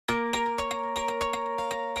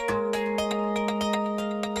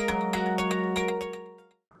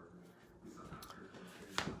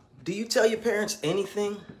Do you tell your parents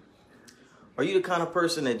anything? Are you the kind of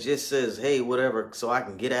person that just says, hey, whatever, so I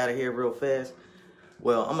can get out of here real fast?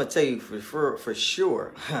 Well, I'm going to tell you for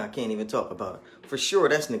sure, I can't even talk about it. For sure,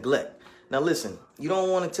 that's neglect. Now, listen, you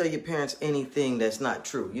don't want to tell your parents anything that's not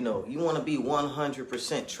true. You know, you want to be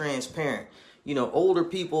 100% transparent. You know, older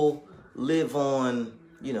people live on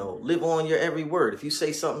your every word. If you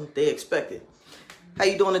say something, they expect it. How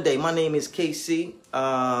you doing today? My name is KC.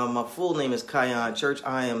 My full name is Kion Church.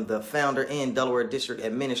 I am the founder and Delaware District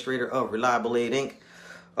Administrator of Portability,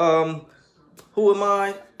 Inc. Who am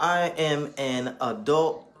I? I am an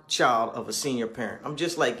adult child of a senior parent. I'm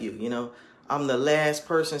just like you, you know. I'm the last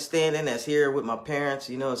person standing that's here with my parents.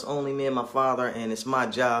 You know, it's only me and my father, and it's my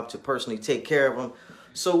job to personally take care of them.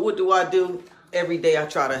 So what do? Every day I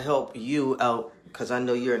try to help you out because I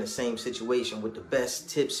know you're in the same situation with the best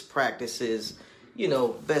tips, practices, you know,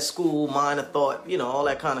 best school, mind of thought, you know, all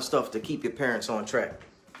that kind of stuff to keep your parents on track.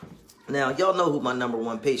 Now, y'all know who my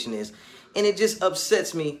 #1 patient is, and it just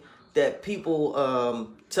upsets me that people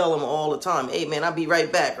tell them all the time, hey, man, I'll be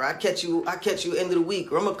right back, or I catch you end of the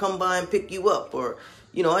week, or I'm going to come by and pick you up, or,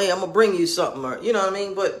 you know, hey, I'm going to bring you something, or, you know what I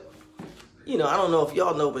mean? But, you know, I don't know if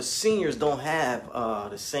y'all know, but seniors don't have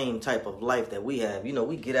the same type of life that we have. You know,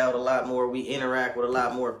 we get out a lot more, we interact with a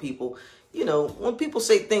lot more people. You know, when people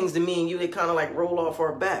say things to me and you, they kind of like roll off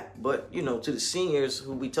our back. But, you know, to the seniors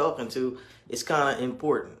who we talking to, it's kind of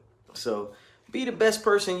important. So be the best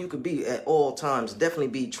person you could be at all times. Definitely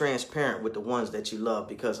be transparent with the ones that you love,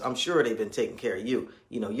 because I'm sure they've been taking care of you,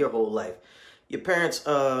 you know, your whole life. Your parents,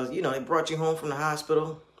 you know, they brought you home from the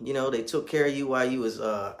hospital. You know, they took care of you while you was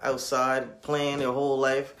outside playing their whole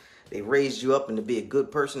life. They raised you up and to be a good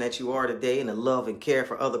person that you are today, and to love and care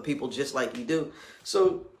for other people just like you do.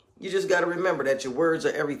 So you just got to remember that your words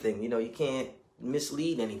are everything. You know, you can't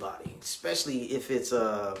mislead anybody, especially if it's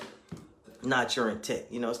not your intent.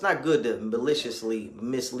 You know, it's not good to maliciously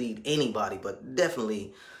mislead anybody, but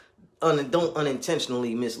definitely don't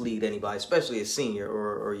unintentionally mislead anybody, especially a senior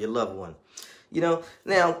or your loved one. You know,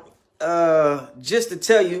 now, just to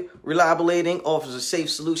tell you, Portability Inc. offers a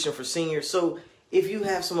safe solution for seniors. So if you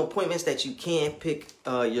have some appointments that you can't pick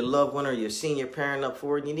your loved one or your senior parent up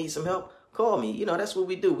for and you need some help, call me. You know, that's what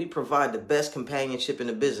we do. We provide the best companionship in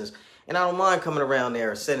the business. And I don't mind coming around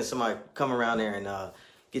there, sending somebody come around there and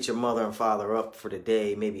get your mother and father up for the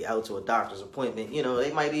day, maybe out to a doctor's appointment. You know,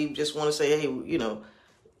 they might even just want to say, hey, you know,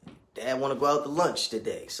 Dad want to go out to lunch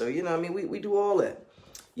today. So, you know, I mean, we do all that.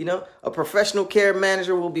 You know, a professional care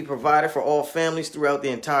manager will be provided for all families throughout the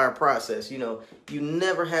entire process. You know, you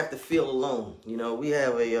never have to feel alone. You know, we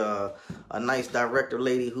have a nice director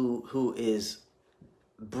lady who is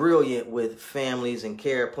brilliant with families and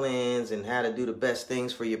care plans and how to do the best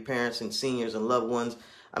things for your parents and seniors and loved ones.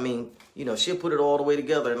 I mean, you know, she'll put it all the way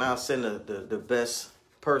together, and I'll send the best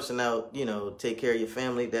person out, you know, take care of your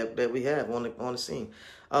family that we have on the scene.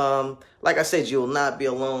 Like I said, you'll not be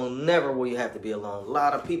alone. Never will you have to be alone. A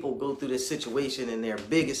lot of people go through this situation and their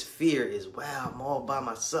biggest fear is, wow, I'm all by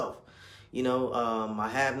myself. You know, I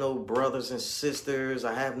have no brothers and sisters.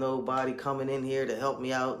 I have nobody coming in here to help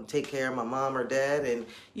me out and take care of my mom or dad. And,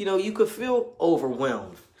 you know, you could feel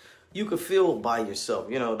overwhelmed. You could feel by yourself.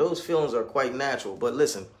 You know, those feelings are quite natural. But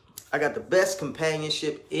listen, I got the best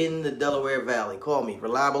companionship in the Delaware Valley. Call me,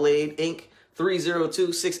 Portability Inc.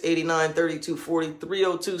 302-689-3240,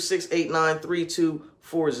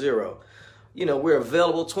 302-689-3240. You know, we're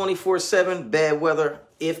available 24/7, bad weather,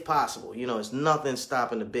 if possible. You know, it's nothing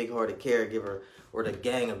stopping the big-hearted caregiver or the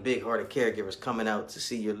gang of big-hearted caregivers coming out to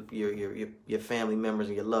see your family members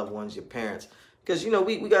and your loved ones, your parents. Because, you know,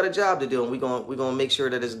 we got a job to do, and we're gonna make sure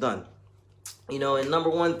that it's done. You know, and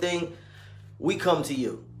 #1 thing, we come to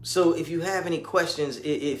you. So if you have any questions,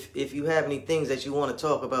 if you have any things that you want to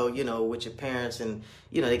talk about, you know, with your parents, and,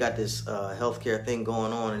 you know, they got this healthcare thing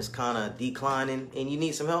going on and it's kind of declining and you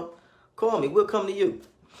need some help, call me. We'll come to you.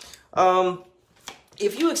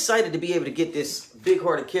 If you're excited to be able to get this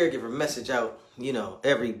big-hearted caregiver message out, you know,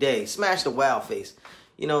 every day, smash the wow face.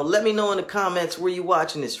 You know, let me know in the comments where you're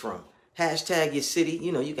watching this from. Hashtag your city.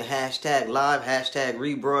 You know, you can hashtag live, hashtag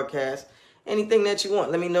rebroadcast. Anything that you want,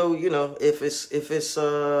 let me know, you know, if it's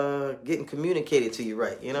getting communicated to you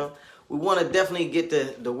right, you know. We want to definitely get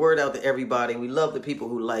the word out to everybody. We love the people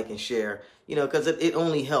who like and share, you know, because it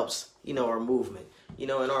only helps, you know, our movement. You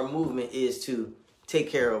know, and our movement is to take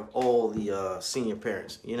care of all the senior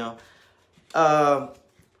parents, you know.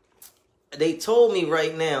 They told me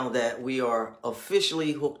right now that we are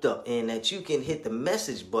officially hooked up and that you can hit the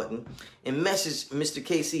message button and message Mr.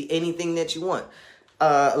 KC anything that you want.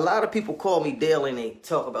 A lot of people call me daily and they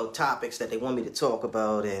talk about topics that they want me to talk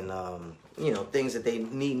about and, you know, things that they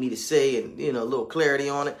need me to say and, you know, a little clarity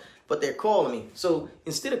on it. but they're calling me. So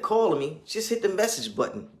instead of calling me, just hit the message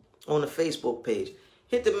button on the Facebook page.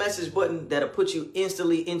 Hit the message button. That'll put you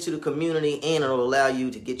instantly into the community, and it'll allow you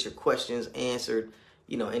to get your questions answered.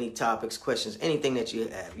 You know, any topics, questions, anything that you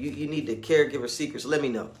have. You need the caregiver secrets, let me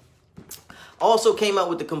know. Also came out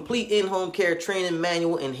with the complete in-home care training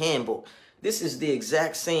manual and handbook. This is the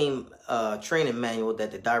exact same training manual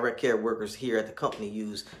that the direct care workers here at the company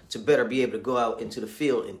use to better be able to go out into the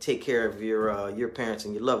field and take care of your parents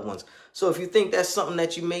and your loved ones. So if you think that's something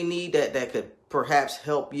that you may need that could perhaps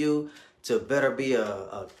help you to better be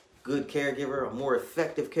a good caregiver, a more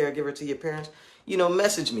effective caregiver to your parents, you know,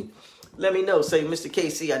 message me. Let me know. Say, Mr.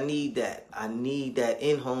 KC, I need that. I need that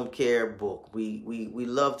in-home care book. We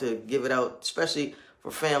love to give it out, especially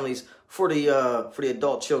for families, for the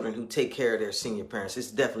adult children who take care of their senior parents.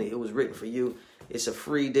 It was written for you. It's a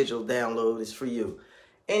free digital download. It's for you.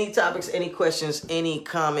 Any topics, any questions, any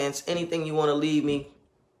comments, anything you want to leave me,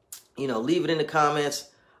 you know, leave it in the comments.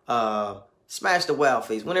 Smash the wow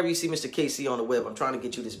face. Whenever you see Mr. KC on the web, I'm trying to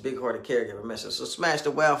get you this big-hearted caregiver message. So smash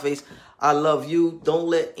the wow face. I love you. Don't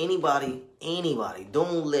let anybody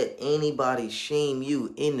shame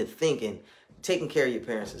you into thinking taking care of your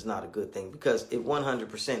parents is not a good thing, because it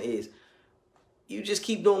 100% is. You just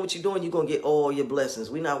keep doing what you're doing, you're going to get all your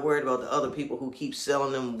blessings. We're not worried about the other people who keep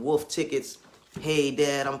selling them wolf tickets. Hey,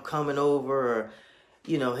 Dad, I'm coming over. Or,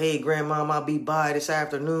 you know, hey, Grandmom, I'll be by this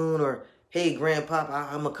afternoon. Or, hey, Grandpop,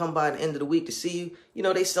 I'm going to come by at the end of the week to see you. You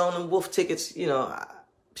know, they selling them wolf tickets. You know,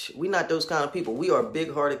 we're not those kind of people. We are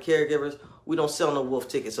big-hearted caregivers. We don't sell no wolf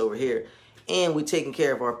tickets over here. And we're taking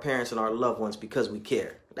care of our parents and our loved ones because we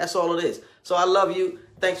care. That's all it is. So I love you.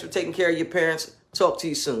 Thanks for taking care of your parents. Talk to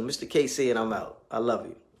you soon. Mr. KC, and I'm out. I love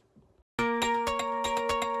you.